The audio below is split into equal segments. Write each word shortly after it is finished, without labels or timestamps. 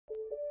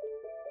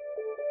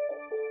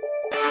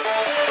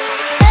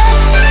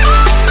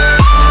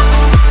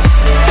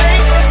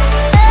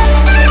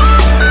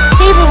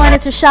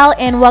it's Rochelle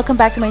and welcome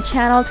back to my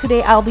channel.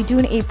 Today I'll be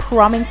doing a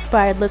prom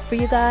inspired look for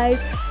you guys,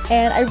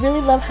 and I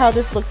really love how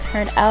this look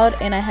turned out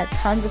and I had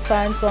tons of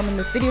fun filming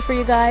this video for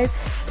you guys.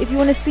 If you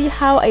want to see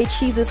how I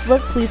achieved this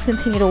look, please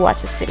continue to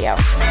watch this video.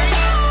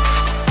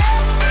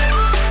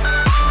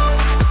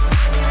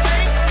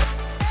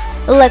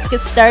 Let's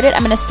get started.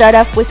 I'm going to start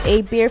off with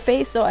a bare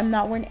face, so I'm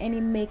not wearing any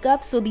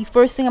makeup. So the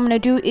first thing I'm going to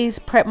do is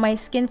prep my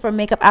skin for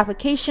makeup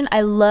application.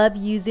 I love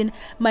using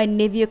my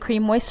Nivea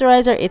Creme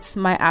moisturizer. It's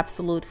my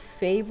absolute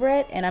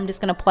favorite, and I'm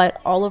just going to apply it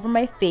all over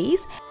my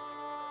face.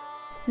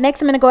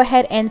 Next, I'm going to go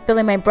ahead and fill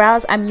in my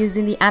brows. I'm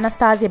using the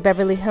Anastasia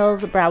Beverly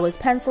Hills Brow Wiz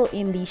Pencil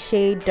in the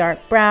shade dark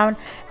brown,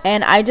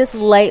 and I just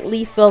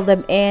lightly fill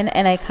them in,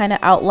 and I kind of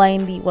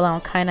outline the,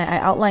 I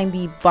outline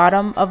the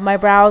bottom of my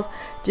brows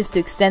just to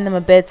extend them a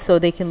bit so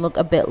they can look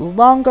a bit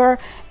longer.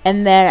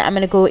 And then I'm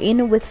going to go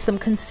in with some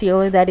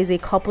concealer that is a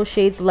couple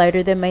shades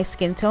lighter than my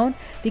skin tone.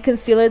 The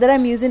concealer that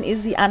I'm using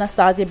is the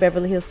Anastasia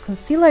Beverly Hills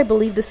concealer. I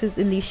believe this is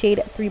in the shade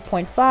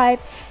 3.5,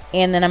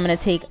 and then I'm going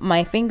to take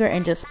my finger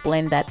and just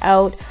blend that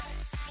out.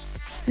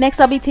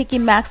 Next, I'll be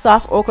taking MAC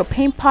Soft Ochre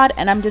Paint Pot,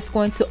 and I'm just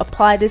going to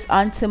apply this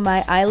onto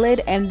my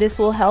eyelid, and this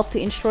will help to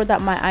ensure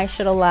that my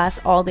eyeshadow lasts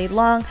all day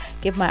long,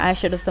 give my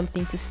eyeshadow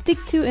something to stick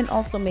to, and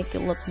also make it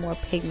look more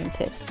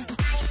pigmented.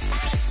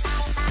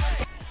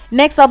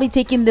 Next, I'll be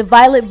taking the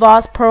Violet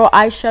Voss Pearl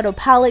Eyeshadow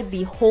Palette,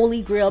 the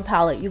Holy Grail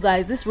palette. You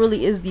guys, this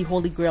really is the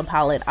Holy Grail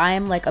palette. I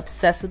am like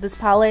obsessed with this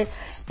palette,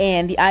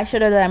 and the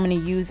eyeshadow that I'm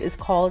going to use is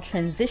called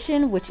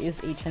Transition, which is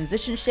a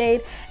transition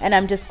shade, and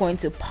I'm just going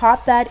to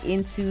pop that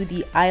into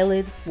the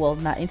eyelid, well,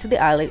 not into the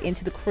eyelid,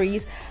 into the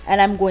crease, and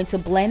I'm going to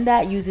blend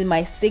that using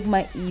my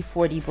Sigma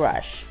E40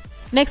 brush.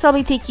 Next, I'll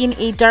be taking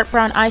a dark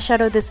brown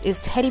eyeshadow. This is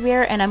Teddy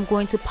Bear, and I'm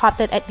going to pop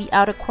that at the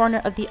outer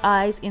corner of the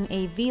eyes in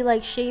a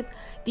V-like shape.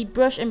 The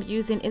brush I'm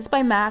using is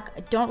by MAC.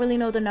 I don't really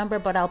know the number,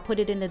 but I'll put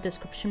it in the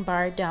description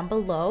bar down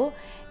below.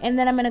 And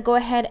then I'm going to go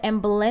ahead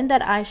and blend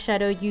that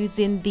eyeshadow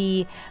using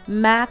the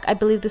MAC, I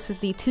believe this is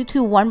the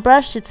 221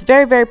 brush. It's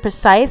very, very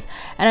precise.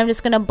 And I'm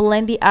just going to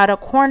blend the outer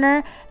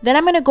corner. Then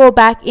I'm going to go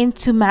back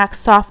into MAC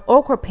Soft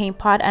Ochre Paint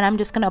Pot, and I'm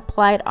just going to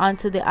apply it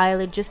onto the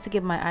eyelid just to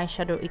give my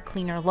eyeshadow a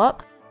cleaner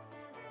look.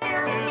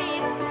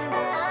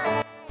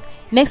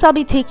 Next, I'll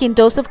be taking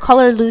Dose of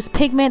Color Loose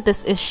Pigment.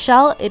 This is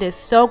Shell. It is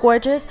so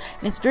gorgeous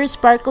and it's very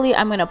sparkly.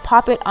 I'm going to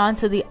pop it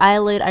onto the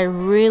eyelid. I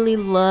really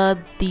love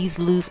these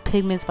loose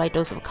pigments by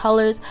Dose of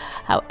Colors.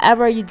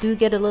 However, you do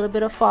get a little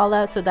bit of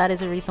fallout, so that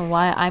is the reason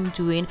why I'm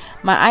doing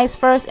my eyes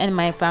first and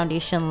my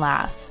foundation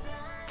last.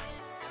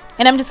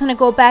 And I'm just going to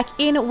go back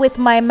in with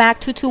my MAC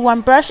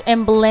 221 brush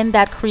and blend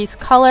that crease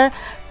color.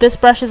 This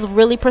brush is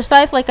really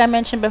precise. Like I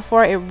mentioned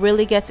before, it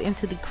really gets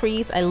into the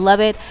crease. I love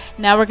it.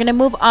 Now we're going to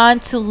move on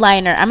to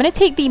liner. I'm going to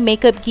take the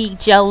Makeup Geek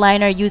gel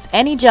liner. Use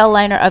any gel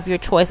liner of your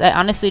choice. I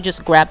honestly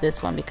just grabbed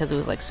this one because it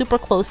was like super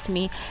close to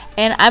me.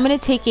 And I'm going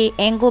to take a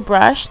angle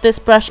brush. This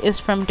brush is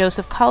from Dose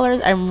of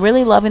Colors. I'm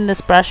really loving this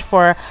brush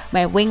for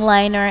my wing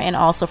liner and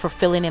also for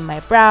filling in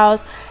my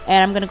brows.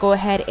 And I'm going to go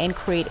ahead and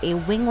create a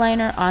wing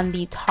liner on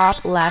the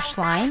top lash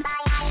line.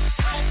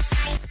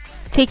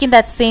 Taking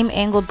that same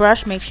angle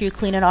brush, make sure you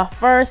clean it off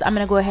first. I'm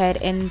going to go ahead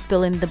and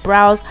fill in the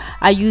brows.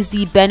 I use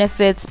the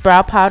Benefits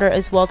brow powder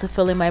as well to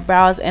fill in my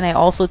brows, and I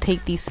also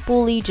take the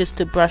spoolie just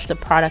to brush the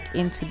product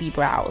into the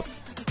brows.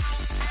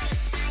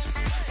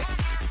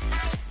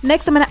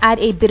 Next, I'm going to add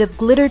a bit of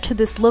glitter to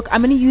this look.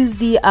 I'm going to use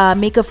the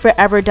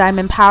Makeupforever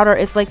Diamond powder.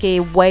 It's like a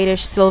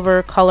whitish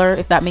silver color,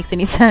 if that makes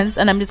any sense.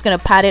 And I'm just going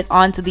to pat it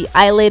onto the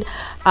eyelid.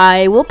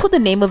 I will put the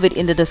name of it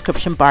in the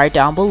description bar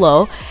down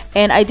below.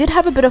 And I did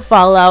have a bit of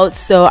fallout,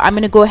 so I'm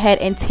going to go ahead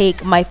and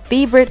take my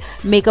favorite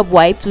makeup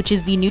wipes, which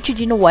is the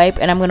Neutrogena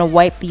wipe, and I'm going to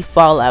wipe the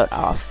fallout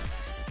off.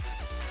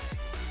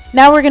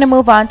 Now we're going to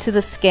move on to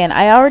the skin.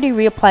 I already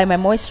reapplied my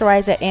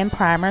moisturizer and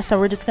primer, so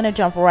we're just going to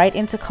jump right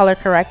into color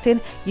correcting.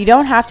 You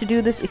don't have to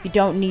do this if you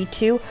don't need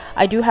to.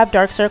 I do have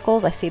dark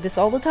circles, I say this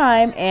all the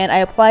time, and I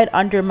applied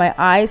under my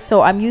eyes,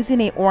 so I'm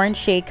using a orange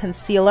shade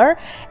concealer,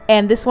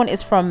 and this one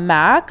is from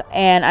MAC,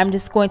 and I'm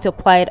just going to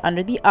apply it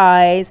under the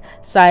eyes,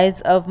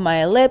 sides of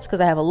my lips,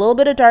 because I have a little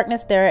bit of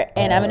darkness there,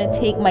 and I'm going to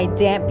take my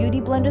damp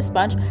beauty blender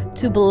sponge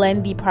to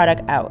blend the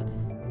product out.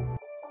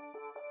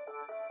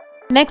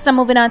 Next, I'm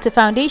moving on to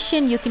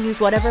foundation. You can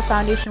use whatever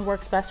foundation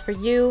works best for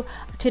you.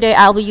 Today,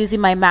 I'll be using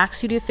my MAC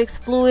Studio Fix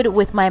Fluid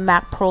with my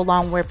MAC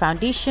Prolong Wear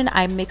Foundation.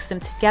 I mix them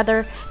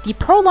together. The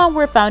Prolong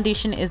Wear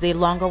Foundation is a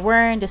longer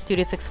wear, and the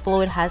Studio Fix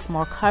Fluid has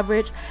more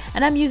coverage.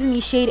 And I'm using the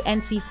shade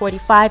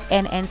NC45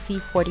 and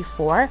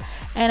NC44.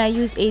 And I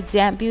use a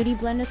damp beauty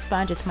blender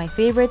sponge. It's my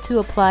favorite to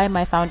apply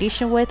my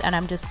foundation with. And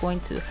I'm just going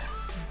to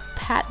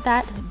pat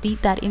that,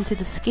 beat that into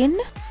the skin.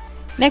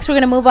 Next, we're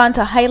going to move on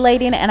to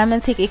highlighting, and I'm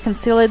going to take a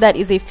concealer that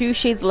is a few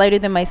shades lighter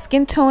than my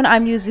skin tone.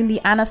 I'm using the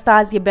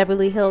Anastasia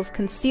Beverly Hills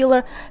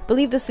concealer. I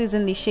believe this is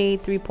in the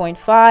shade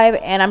 3.5,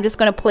 and I'm just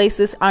going to place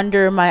this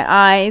under my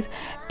eyes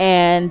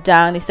and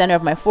down the center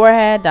of my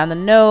forehead, down the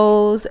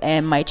nose,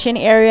 and my chin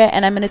area.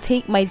 And I'm going to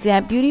take my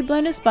damp beauty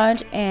blender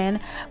sponge and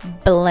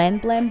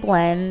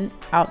blend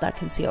out that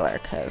concealer,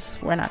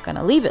 because we're not going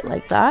to leave it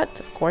like that.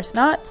 Of course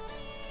not.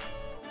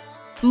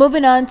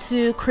 Moving on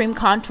to cream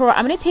contour,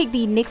 I'm going to take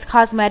the NYX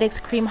Cosmetics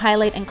Cream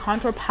Highlight and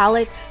Contour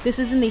Palette. This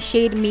is in the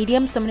shade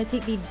medium, so I'm going to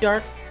take the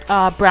dark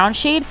brown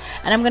shade,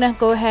 and I'm gonna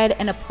go ahead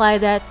and apply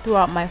that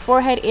throughout my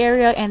forehead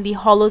area and the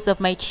hollows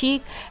of my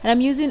cheek. And I'm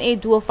using a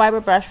dual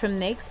fiber brush from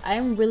NYX.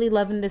 I'm really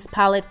loving this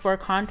palette for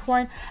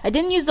contouring. I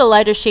didn't use the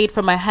lighter shade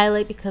for my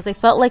highlight because I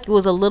felt like it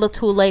was a little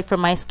too light for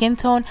my skin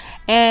tone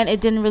and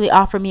it didn't really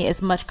offer me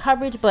as much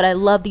coverage, but I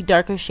love the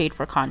darker shade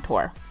for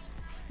contour.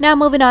 Now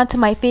moving on to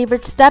my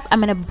favorite step, I'm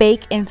going to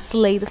bake and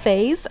slay the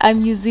face.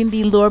 I'm using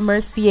the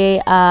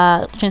Mercier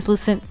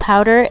translucent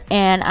powder,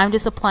 and I'm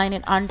just applying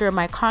it under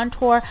my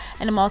contour,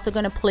 and I'm also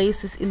going to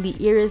place this in the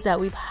areas that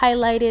we've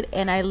highlighted,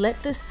 and I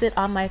let this sit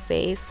on my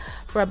face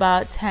for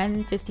about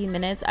 10-15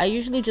 minutes. I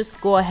usually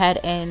just go ahead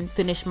and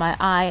finish my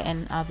eye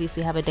and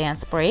obviously have a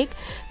dance break.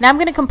 Now I'm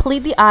going to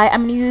complete the eye.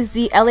 I'm going to use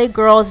the LA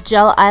Girls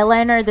gel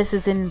eyeliner. This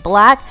is in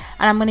black,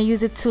 and I'm going to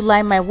use it to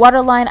line my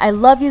waterline. I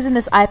love using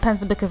this eye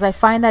pencil because I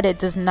find that it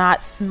does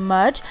not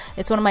smudge.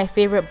 It's one of my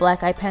favorite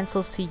black eye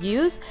pencils to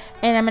use.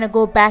 And I'm going to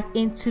go back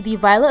into the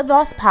Violet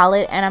Voss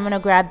palette, and I'm going to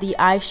grab the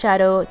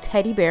eyeshadow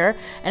Teddy Bear,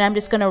 and I'm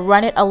just going to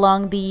run it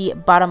along the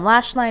bottom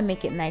lash line,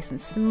 make it nice and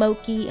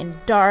smoky and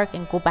dark,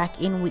 and go back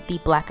in with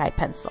the black eye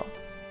pencil.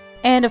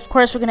 And of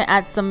course, we're going to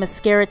add some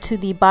mascara to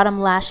the bottom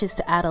lashes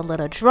to add a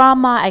little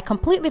drama. I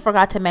completely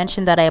forgot to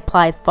mention that I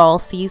applied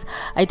falsies.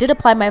 I did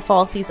apply my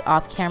falsies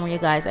off camera, you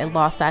guys. I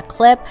lost that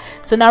clip.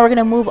 So now we're going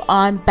to move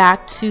on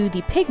back to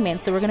the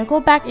pigment. So we're going to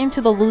go back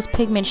into the loose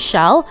pigment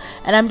shell,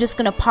 and I'm just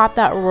going to pop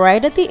that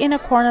right at the inner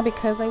corner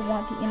because I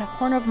want the inner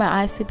corner of my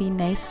eyes to be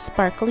nice,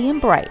 sparkly, and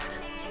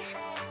bright.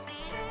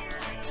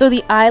 So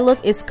the eye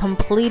look is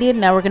completed.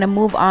 Now we're going to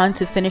move on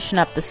to finishing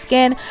up the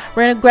skin.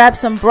 We're going to grab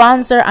some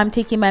bronzer. I'm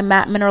taking my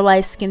matte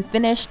mineralized skin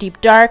finish deep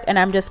dark, and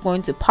I'm just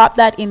going to pop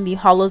that in the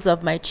hollows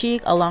of my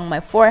cheek along my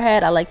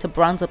forehead. I like to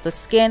bronze up the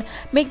skin,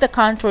 make the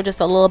contour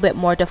just a little bit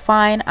more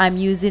defined. I'm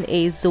using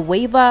a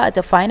Zoeva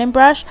defining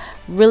brush.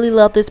 Really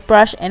love this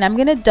brush, and I'm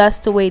going to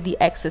dust away the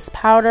excess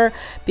powder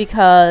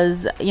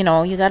because, you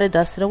know, you got to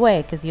dust it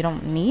away because you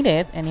don't need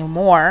it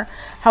anymore.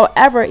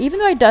 However, even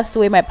though I dust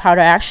away my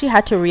powder, I actually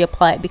had to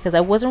reapply it because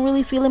I wasn't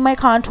really feeling my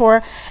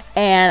contour,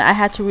 and I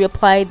had to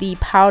reapply the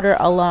powder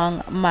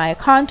along my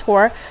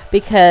contour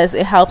because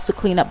it helps to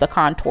clean up the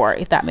contour,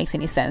 if that makes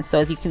any sense. So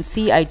as you can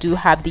see, I do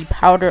have the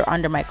powder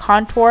under my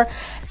contour,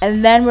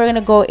 and then we're gonna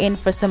go in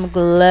for some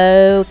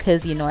glow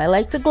because, you know, I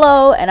like to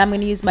glow, and I'm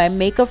gonna use my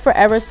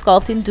Makeupforever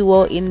Sculpting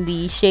Duo in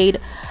the shade,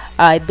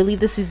 I believe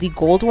this is the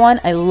gold one.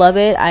 I love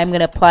it. I'm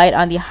gonna apply it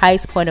on the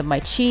highest point of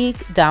my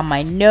cheek, down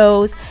my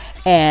nose,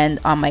 and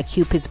on my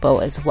cupid's bow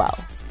as well.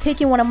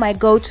 Taking one of my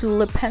go-to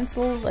lip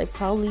pencils. I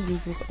probably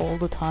use this all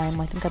the time.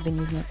 I think I've been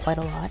using it quite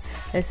a lot.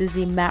 This is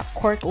the Matte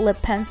Cork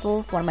lip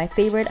pencil, one of my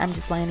favorite. I'm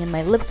just lining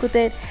my lips with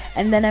it,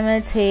 and then I'm gonna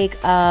take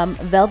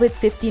Velvet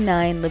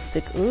 59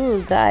 lipstick.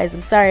 Ooh, guys,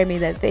 I'm sorry I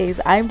made that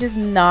face. I'm just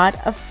not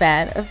a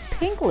fan of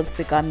pink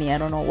lipstick on me. I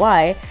don't know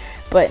why,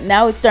 but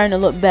now it's starting to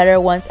look better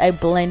once I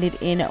blend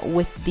it in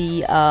with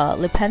the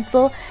lip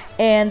pencil.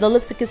 And the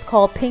lipstick is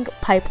called Pink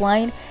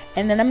Pipeline.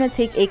 And then I'm going to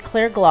take a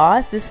clear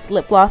gloss. This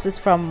lip gloss is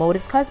from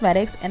Motives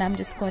Cosmetics, and I'm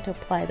just going to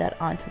apply that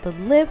onto the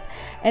lips.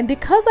 And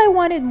because I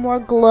wanted more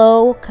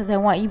glow, because I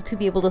want you to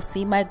be able to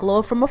see my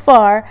glow from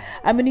afar,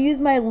 I'm going to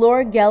use my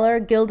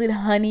Gellar Gilded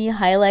Honey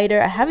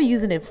highlighter. I haven't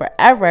used it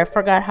forever. I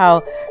forgot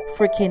how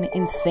freaking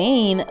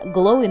insane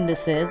glowing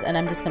this is, and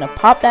I'm just going to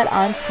pop that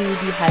onto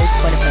the highest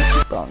point of my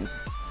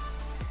cheekbones.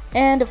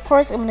 And of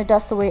course, I'm going to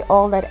dust away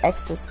all that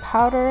excess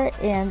powder,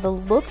 and the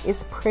look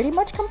is pretty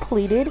much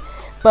completed,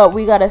 but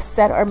we got to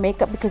set our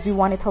makeup because we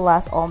want it to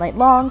last all night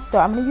long. So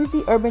I'm going to use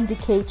the Urban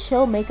Decay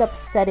Chill Makeup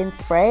Set-In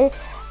Spray.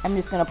 I'm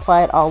just going to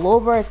apply it all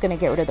over. It's going to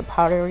get rid of the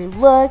powdery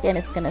look, and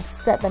it's going to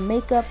set the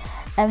makeup.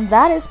 And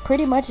that is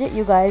pretty much it,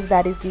 you guys.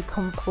 That is the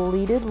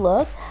completed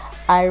look.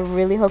 I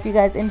really hope you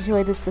guys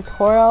enjoyed this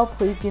tutorial.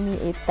 Please give me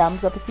a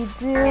thumbs up if you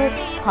do.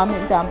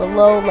 Comment down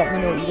below. Let me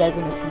know what you guys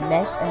want to see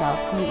next. And I'll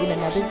see you in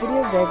another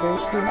video very, very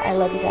soon. I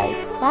love you guys.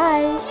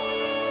 Bye.